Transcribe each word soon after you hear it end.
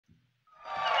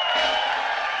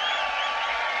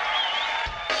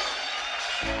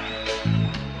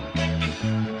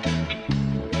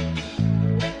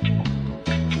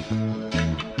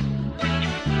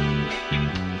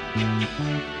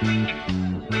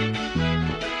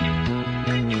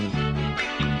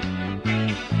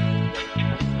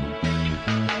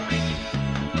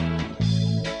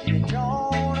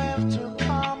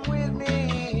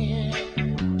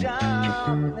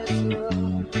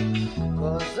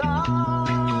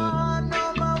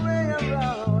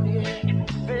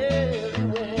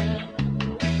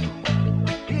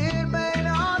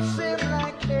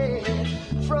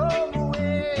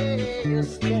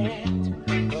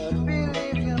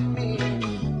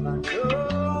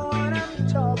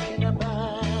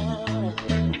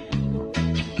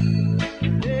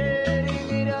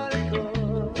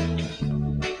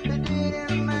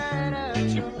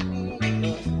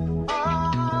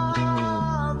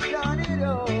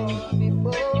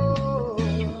before.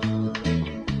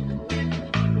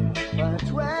 But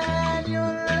when you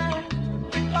left,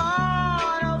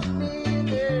 part of me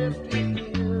left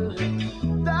with you.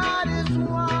 That is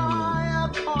why I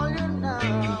call you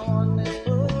now on this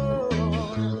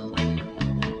phone.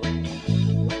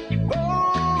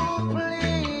 Oh,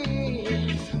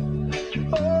 please,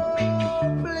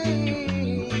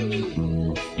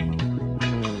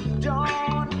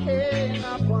 don't hang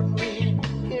up on me.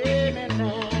 Hear me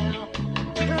now.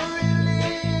 Release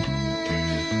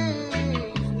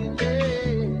me,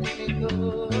 let me go.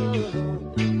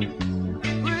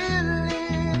 Release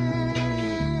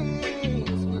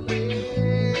me,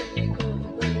 let me go.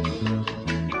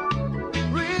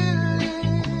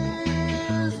 Release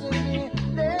me,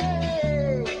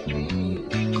 let me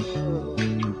go.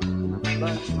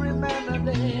 But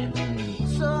remember that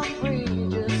some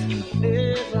bridges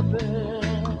never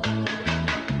burn.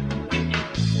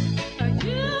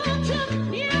 You took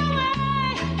your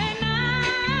way and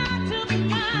I took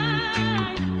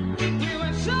mine. We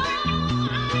were so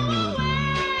our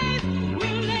ways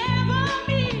will never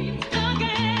meet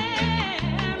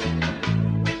again.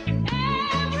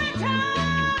 Every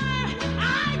time I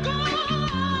go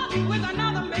with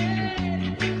another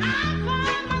man, I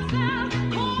find myself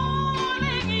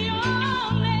calling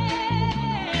your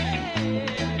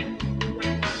name.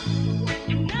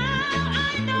 Now I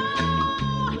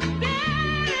know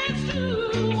that it's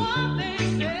true what they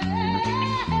say.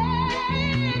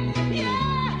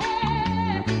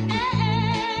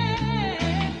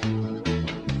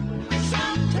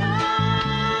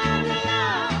 Sometimes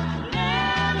love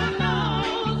never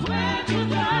knows where to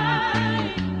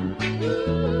die.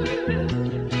 Ooh,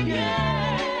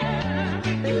 yeah.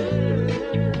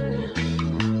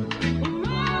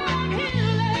 When he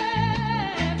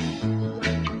left,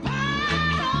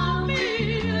 part of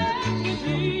me let me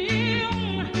feel.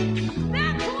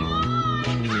 That's why I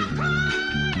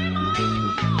call him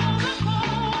on the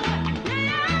phone.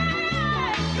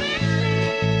 Yeah, please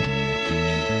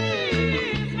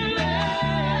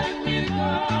let me go.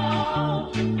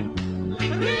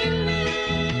 Remember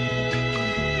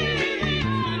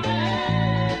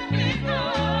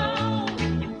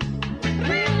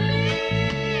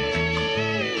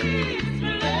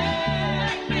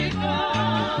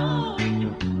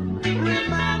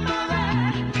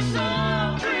that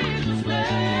some bridges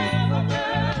never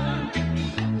burn.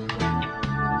 Release me,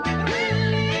 let me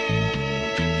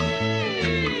go.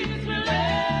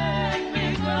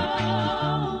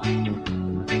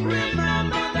 Remember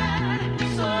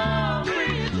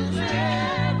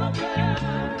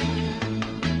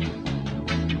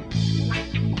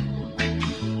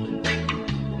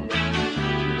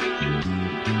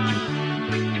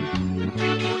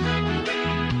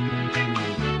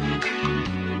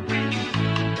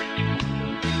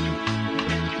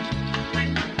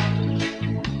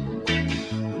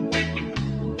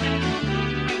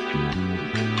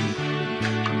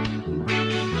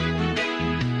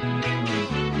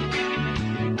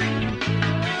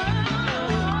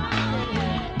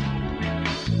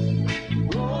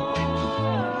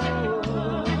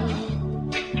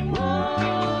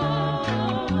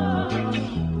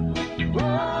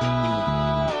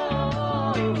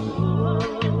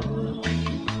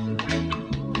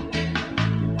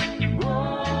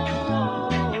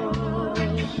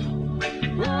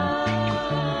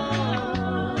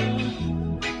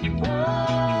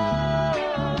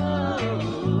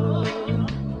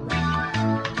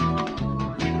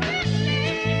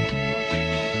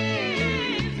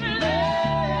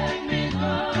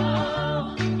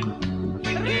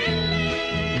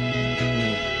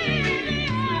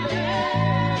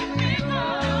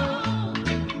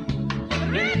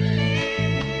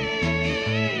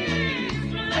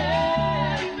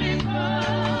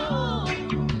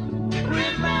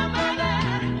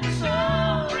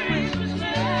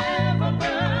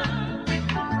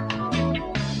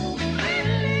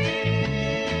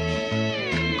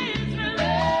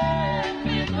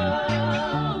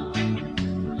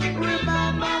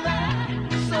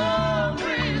that some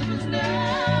bridges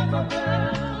never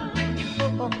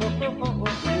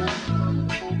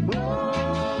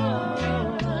burn.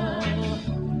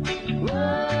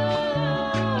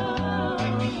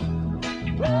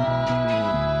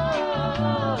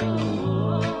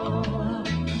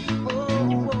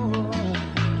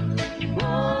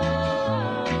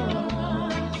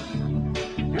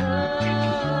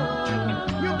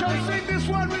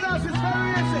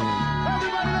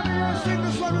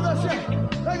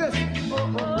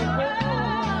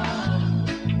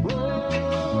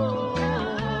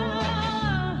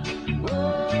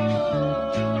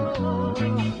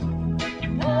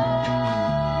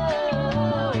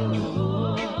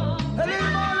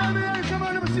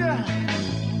 you.